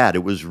for that.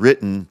 It was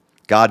written,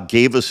 God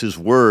gave us his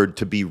word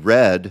to be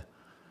read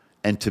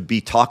and to be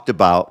talked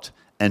about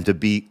and to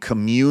be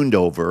communed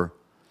over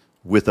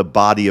with a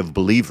body of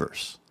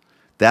believers.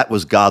 That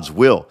was God's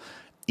will.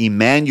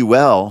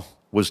 Emmanuel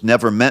was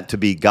never meant to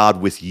be God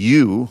with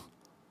you.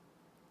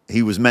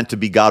 He was meant to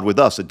be God with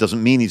us. It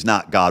doesn't mean he's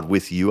not God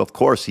with you. Of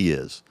course he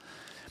is.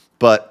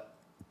 But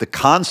the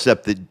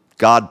concept that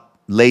God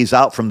lays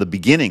out from the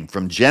beginning,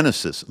 from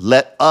Genesis,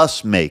 let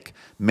us make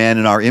man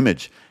in our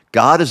image.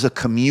 God is a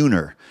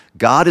communer.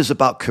 God is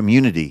about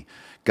community.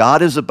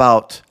 God is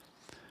about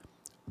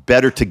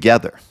better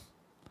together.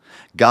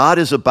 God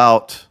is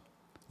about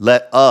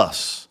let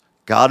us.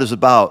 God is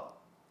about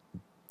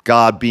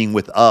God being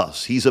with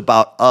us. He's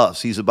about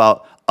us. He's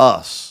about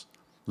us.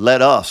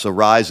 Let us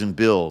arise and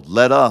build.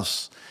 Let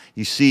us.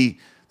 You see,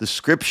 the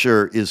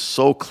scripture is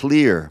so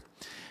clear.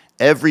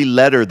 Every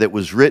letter that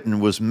was written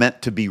was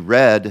meant to be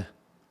read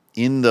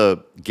in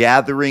the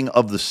gathering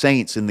of the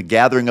saints, in the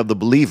gathering of the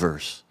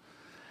believers.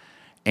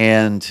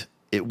 And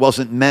it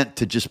wasn't meant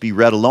to just be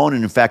read alone.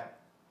 And in fact,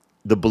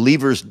 the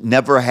believers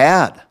never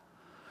had.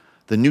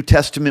 The New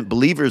Testament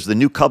believers, the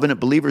New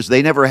Covenant believers,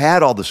 they never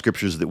had all the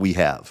scriptures that we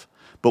have.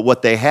 But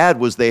what they had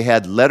was they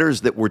had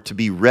letters that were to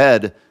be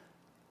read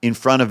in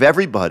front of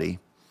everybody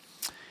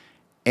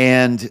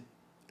and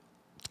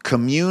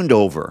communed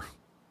over,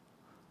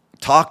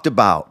 talked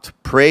about,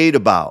 prayed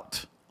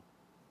about,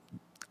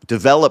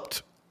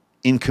 developed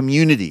in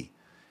community.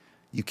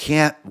 You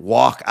can't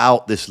walk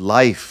out this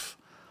life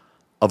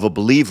of a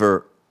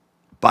believer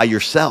by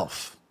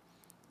yourself.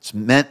 It's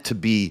meant to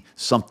be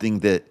something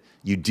that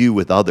you do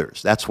with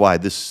others. That's why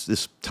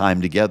this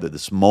time together,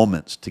 this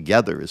moments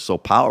together is so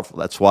powerful.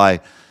 That's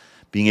why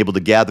being able to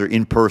gather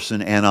in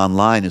person and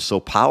online is so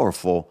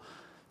powerful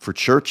for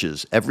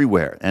churches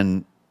everywhere.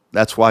 And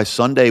that's why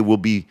Sunday will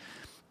be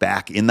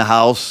back in the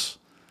house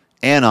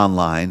and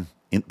online,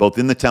 both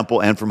in the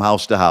temple and from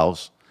house to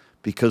house,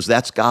 because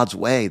that's God's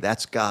way.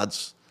 That's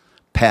God's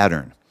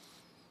pattern.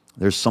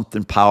 There's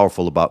something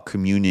powerful about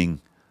communing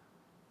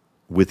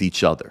with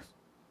each other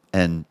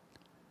and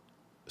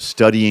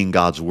studying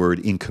God's word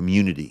in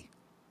community.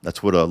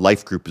 That's what a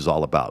life group is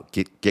all about.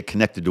 Get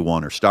connected to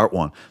one or start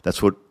one.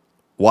 That's what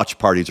watch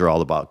parties are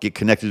all about. Get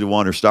connected to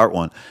one or start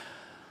one.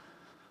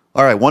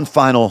 All right, one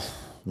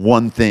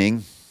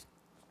thing.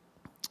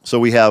 So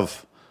we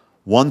have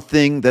one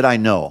thing that I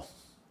know.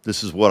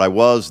 This is what I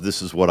was,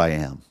 this is what I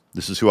am.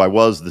 This is who I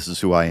was, this is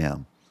who I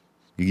am.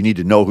 You need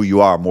to know who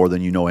you are more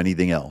than you know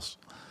anything else.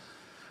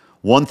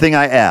 One thing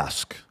I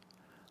ask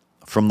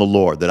from the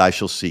Lord that I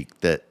shall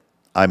seek, that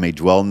I may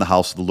dwell in the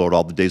house of the Lord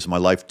all the days of my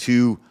life,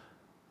 to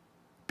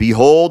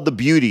behold the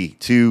beauty,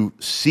 to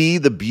see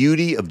the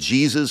beauty of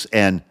Jesus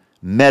and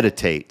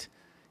meditate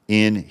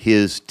in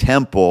his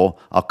temple.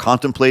 I'll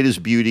contemplate his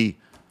beauty.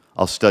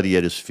 I'll study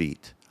at his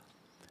feet.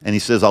 And he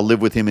says, I'll live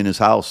with him in his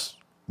house.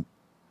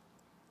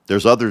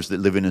 There's others that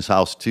live in his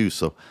house too,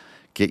 so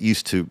get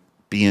used to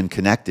being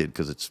connected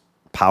because it's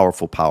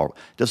powerful, powerful.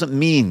 It doesn't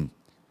mean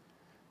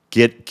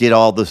get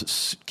all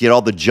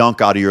the junk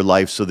out of your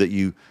life so that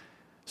you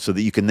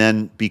can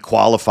then be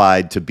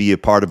qualified to be a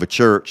part of a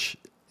church.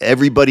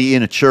 Everybody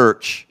in a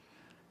church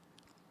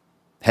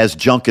has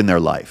junk in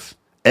their life.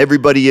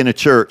 Everybody in a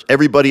church,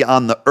 everybody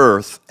on the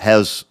earth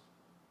has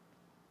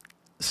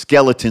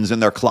skeletons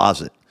in their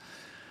closet.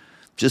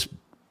 Just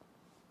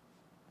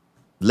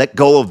let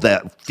go of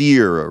that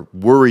fear or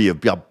worry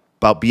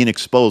about being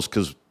exposed,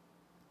 because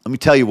let me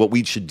tell you what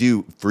we should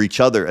do for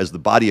each other as the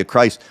body of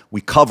Christ.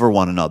 We cover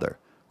one another.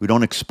 We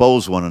don't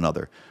expose one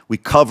another. We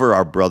cover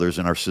our brothers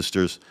and our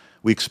sisters.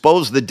 We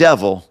expose the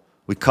devil.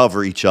 We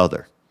cover each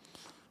other.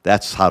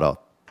 That's how to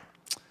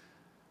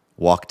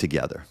walk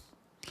together.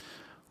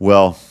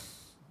 Well,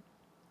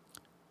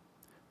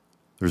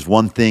 there's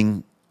one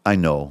thing I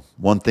know,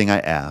 one thing I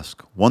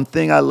ask, one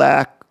thing I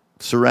lack,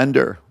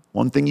 surrender.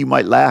 One thing you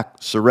might lack,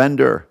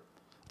 surrender.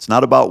 It's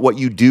not about what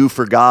you do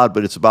for God,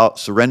 but it's about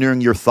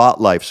surrendering your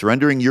thought life,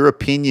 surrendering your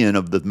opinion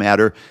of the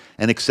matter,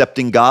 and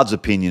accepting God's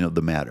opinion of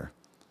the matter,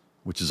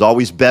 which is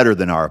always better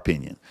than our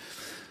opinion.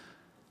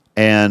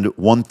 And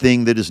one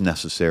thing that is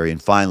necessary,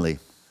 and finally,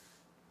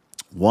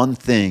 one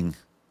thing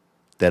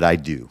that I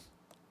do.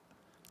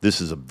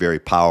 This is a very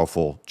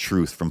powerful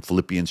truth from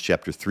Philippians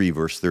chapter 3,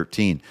 verse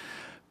 13.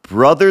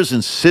 Brothers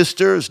and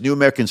sisters, New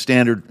American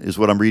Standard is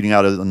what I'm reading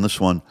out of on this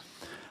one.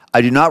 I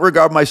do not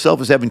regard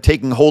myself as having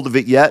taken hold of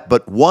it yet,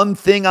 but one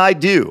thing I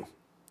do.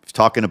 He's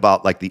talking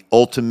about like the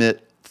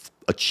ultimate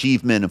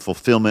achievement and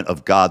fulfillment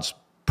of God's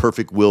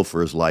perfect will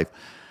for his life.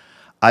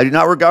 I do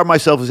not regard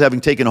myself as having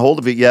taken hold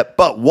of it yet,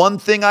 but one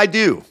thing I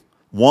do.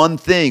 One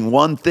thing,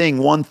 one thing,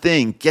 one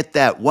thing. Get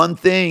that, one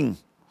thing.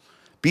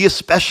 Be a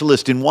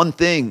specialist in one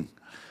thing.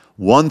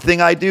 One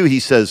thing I do, he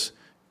says.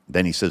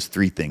 Then he says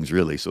three things,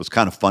 really. So it's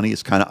kind of funny,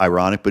 it's kind of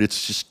ironic, but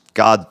it's just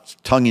God's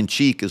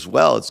tongue-in-cheek as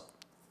well. It's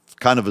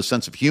kind of a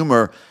sense of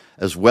humor,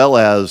 as well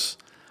as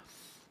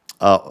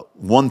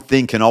one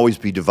thing can always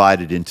be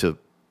divided into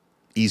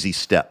easy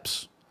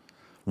steps.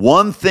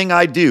 One thing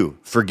I do,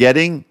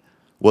 forgetting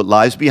what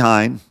lies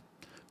behind,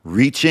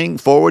 reaching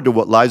forward to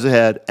what lies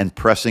ahead, and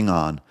pressing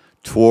on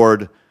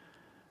toward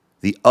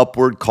the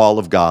upward call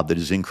of God that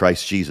is in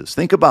Christ Jesus.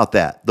 Think about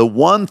that. The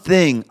one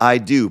thing I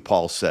do,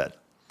 Paul said.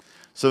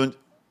 So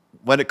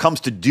when it comes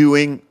to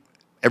doing,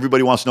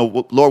 everybody wants to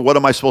know, Lord, what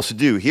am I supposed to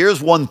do?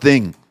 Here's one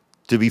thing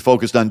to be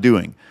focused on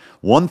doing.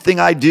 One thing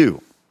I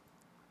do.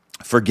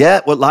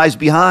 Forget what lies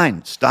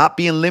behind. Stop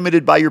being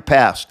limited by your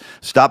past.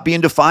 Stop being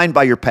defined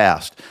by your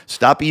past.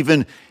 Stop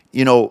even,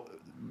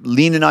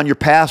 leaning on your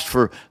past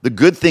for the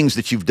good things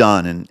that you've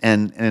done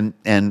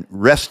and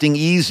resting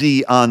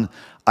easy on,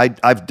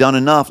 I've done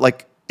enough.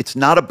 Like, it's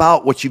not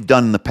about what you've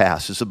done in the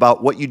past. It's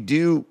about what you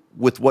do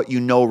with what you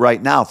know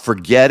right now.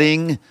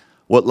 Forgetting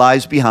what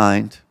lies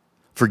behind.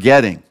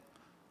 Forgetting.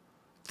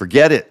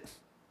 Forget it.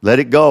 Let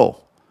it go.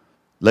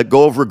 Let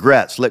go of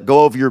regrets. Let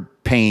go of your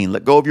pain.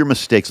 Let go of your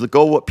mistakes. Let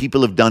go of what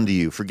people have done to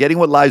you. Forgetting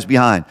what lies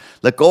behind.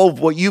 Let go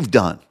of what you've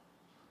done.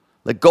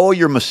 Let go of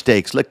your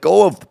mistakes. Let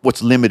go of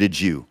what's limited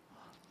you.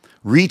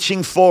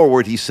 Reaching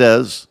forward, he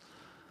says,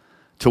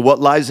 to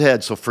what lies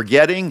ahead. So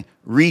forgetting,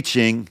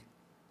 reaching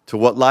to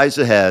what lies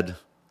ahead.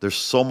 There's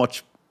so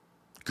much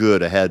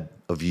good ahead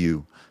of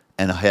you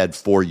and ahead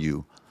for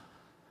you.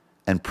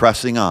 And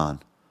pressing on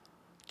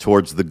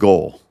towards the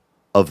goal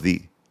of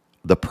the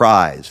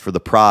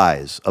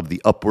prize of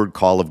the upward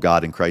call of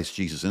God in Christ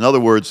Jesus. In other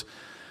words,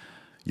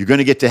 you're going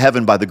to get to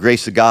heaven by the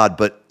grace of God,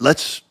 but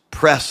let's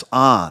press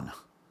on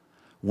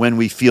when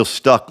we feel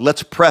stuck.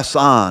 Let's press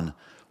on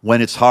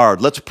when it's hard.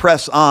 Let's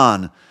press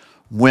on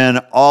when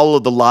all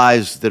of the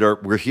lies that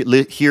we're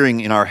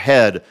hearing in our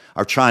head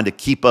are trying to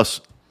keep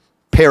us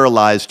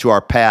paralyzed to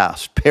our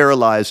past,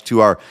 paralyzed to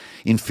our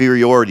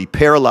inferiority,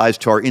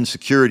 paralyzed to our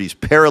insecurities,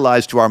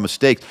 paralyzed to our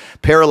mistakes,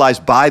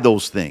 paralyzed by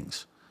those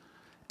things,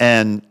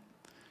 and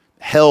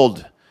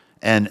held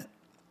and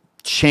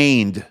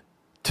chained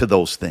to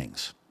those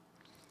things.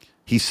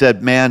 He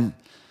said, man,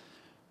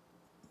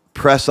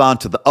 press on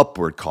to the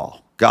upward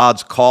call.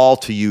 God's call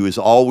to you is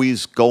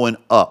always going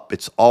up.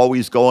 It's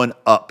always going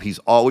up. He's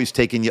always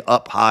taking you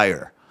up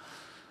higher.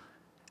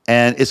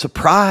 And it's a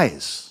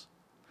prize.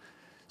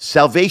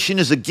 Salvation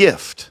is a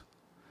gift,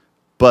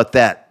 but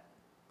that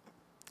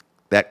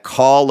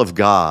call of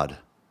God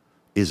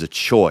is a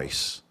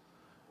choice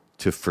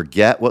to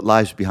forget what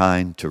lies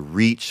behind, to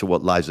reach to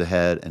what lies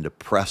ahead, and to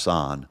press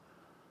on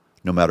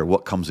no matter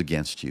what comes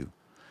against you.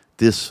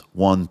 This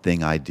one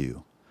thing I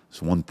do.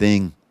 It's one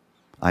thing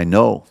I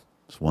know.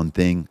 It's one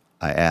thing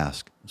I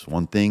ask. It's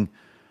one thing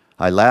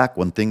I lack,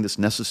 one thing that's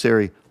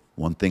necessary,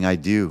 one thing I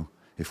do.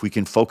 If we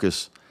can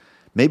focus,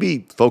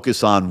 Maybe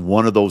focus on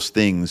one of those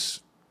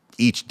things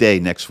each day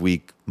next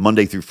week,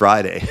 Monday through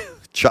Friday.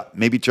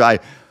 Maybe try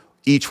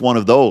each one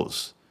of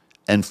those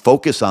and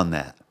focus on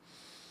that.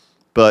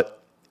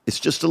 But it's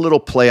just a little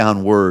play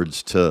on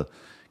words to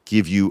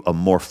give you a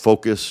more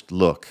focused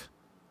look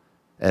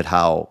at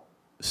how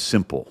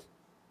simple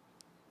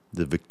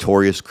the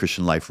victorious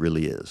Christian life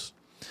really is.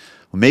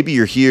 Well, maybe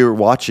you're here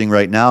watching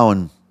right now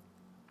and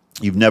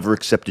you've never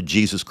accepted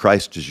Jesus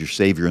Christ as your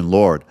Savior and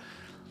Lord.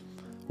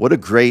 What a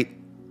great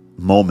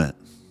moment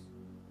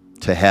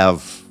to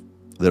have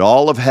that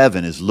all of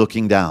heaven is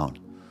looking down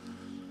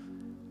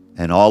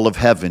and all of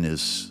heaven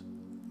is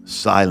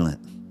silent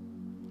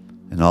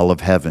and all of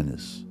heaven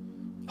is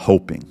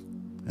hoping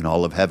and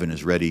all of heaven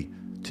is ready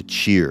to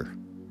cheer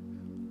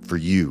for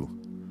you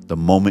the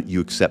moment you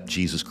accept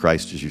Jesus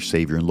Christ as your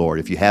Savior and Lord.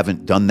 If you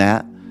haven't done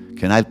that,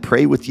 can I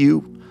pray with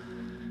you?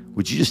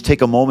 Would you just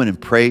take a moment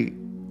and pray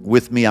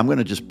with me? I'm going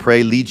to just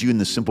pray, lead you in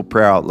the simple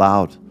prayer out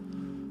loud.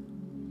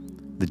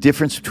 The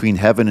difference between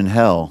heaven and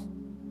hell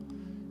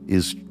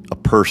is a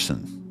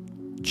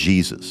person,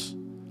 Jesus.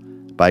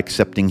 By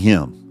accepting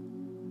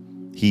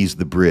him, he's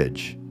the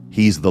bridge.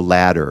 He's the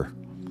ladder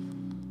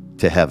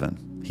to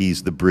heaven.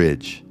 He's the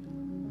bridge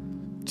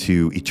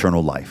to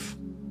eternal life.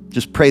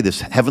 Just pray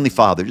this, Heavenly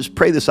Father. Just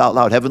pray this out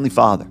loud. Heavenly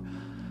Father,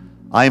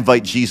 I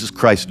invite Jesus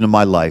Christ into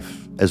my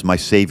life as my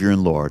Savior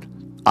and Lord.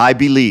 I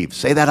believe,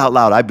 say that out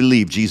loud, I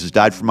believe Jesus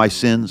died for my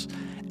sins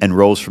and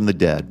rose from the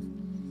dead.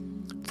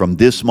 From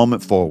this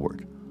moment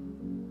forward,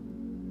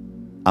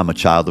 I'm a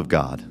child of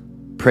God.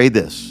 Pray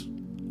this.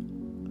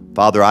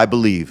 Father, I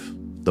believe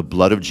the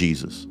blood of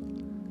Jesus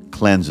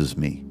cleanses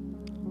me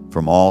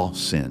from all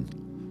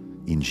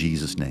sin in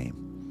Jesus' name.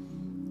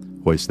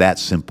 Boy, it's that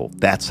simple.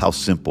 That's how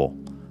simple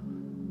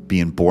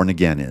being born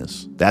again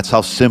is. That's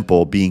how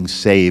simple being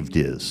saved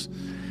is.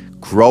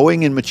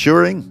 Growing and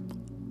maturing,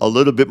 a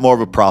little bit more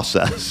of a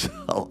process,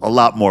 a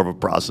lot more of a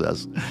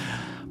process,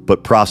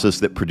 but process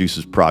that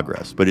produces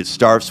progress. But it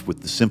starts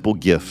with the simple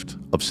gift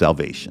of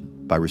salvation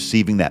by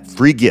receiving that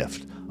free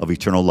gift of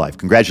eternal life.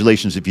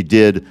 Congratulations if you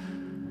did.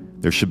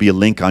 There should be a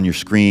link on your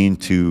screen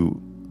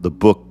to the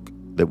book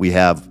that we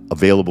have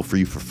available for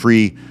you for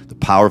free, The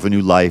Power of a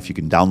New Life. You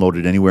can download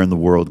it anywhere in the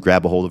world.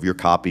 Grab a hold of your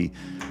copy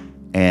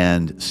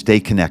and stay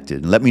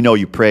connected. And let me know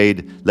you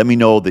prayed. Let me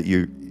know that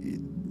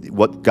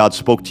what God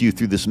spoke to you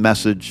through this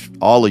message.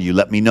 All of you,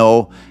 let me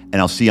know.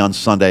 And I'll see you on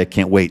Sunday. I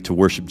can't wait to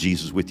worship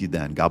Jesus with you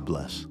then. God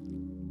bless.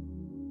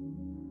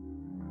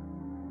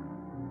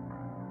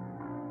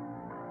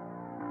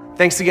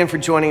 Thanks again for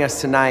joining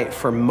us tonight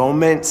for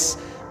Moments.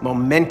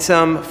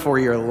 Momentum for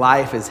your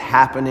life is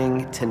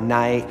happening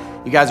tonight.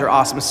 You guys are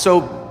awesome.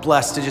 So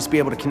blessed to just be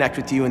able to connect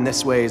with you in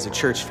this way as a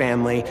church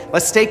family.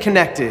 Let's stay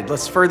connected.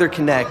 Let's further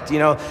connect. You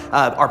know,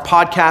 our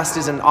podcast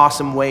is an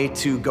awesome way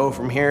to go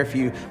from here. If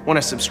you want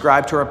to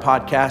subscribe to our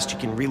podcast, you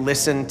can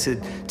re-listen to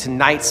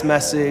tonight's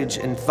message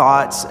and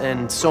thoughts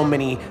and so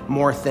many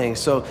more things.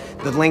 So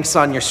the links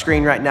on your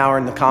screen right now or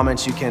in the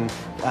comments, you can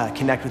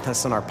connect with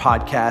us on our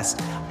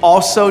podcast.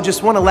 Also,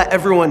 just want to let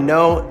everyone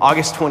know,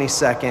 August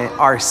 22nd,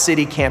 our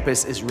city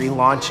campus is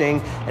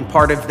relaunching, and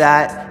part of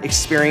that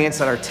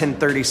experience at our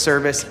 10:30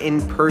 service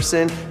in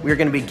person, we are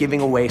going to be giving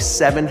away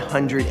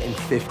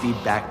 750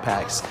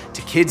 backpacks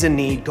to kids in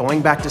need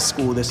going back to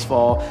school this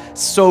fall.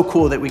 So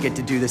cool that we get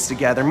to do this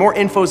together. More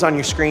info's on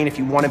your screen if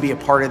you want to be a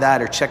part of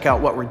that or check out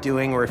what we're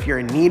doing, or if you're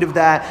in need of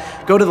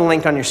that, go to the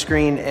link on your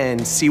screen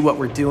and see what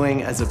we're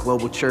doing as a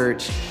global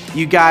church.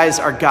 You guys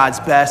are God's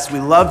best. We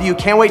love you.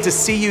 Can't wait to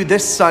see you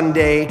this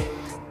Sunday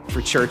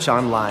for Church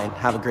Online.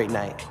 Have a great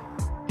night.